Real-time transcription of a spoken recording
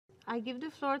I give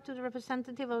the floor to the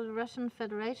representative of the Russian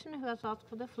Federation who has asked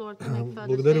for the floor to make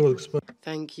further Благодарю вас, statements. господин.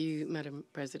 Thank you, Madam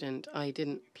President. I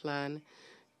didn't plan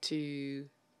to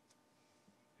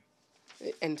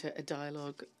enter a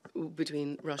dialogue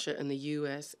between Russia and the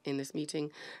US in this meeting.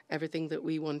 Everything that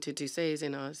we wanted to say is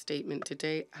in our statement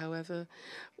today. However,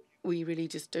 we really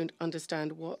just don't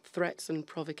understand what threats and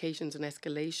provocations and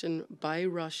escalation by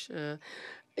Russia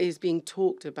is being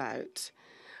talked about.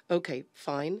 Okay,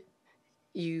 fine.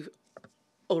 You've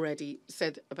already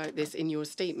said about this in your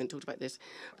statement, talked about this.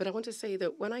 But I want to say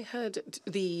that when I heard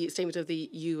the statement of the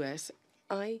US,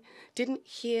 I didn't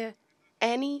hear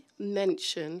any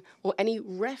mention or any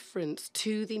reference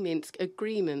to the Minsk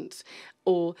agreement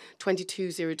or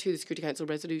 2202, the Security Council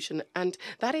resolution. And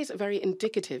that is very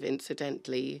indicative,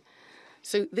 incidentally.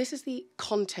 So this is the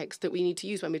context that we need to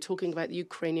use when we're talking about the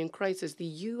Ukrainian crisis. The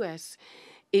US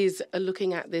is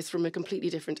looking at this from a completely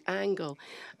different angle.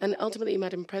 And ultimately,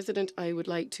 Madam President, I would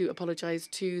like to apologize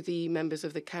to the members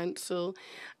of the Council,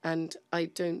 and I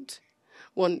don't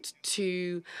want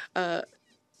to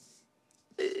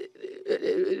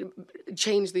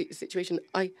change the situation.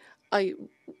 I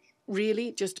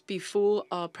really, just before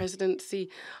our presidency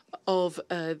of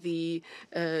the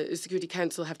Security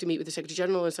Council, have to meet with the Secretary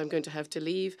General, and so I'm going to have to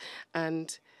leave.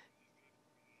 And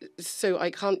so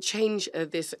I can't change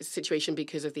this situation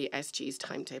because of the SG's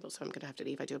timetable, so I'm going to have to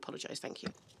leave. I do apologize. Thank you.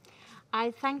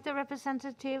 I thank the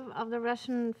representative of the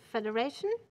Russian Federation.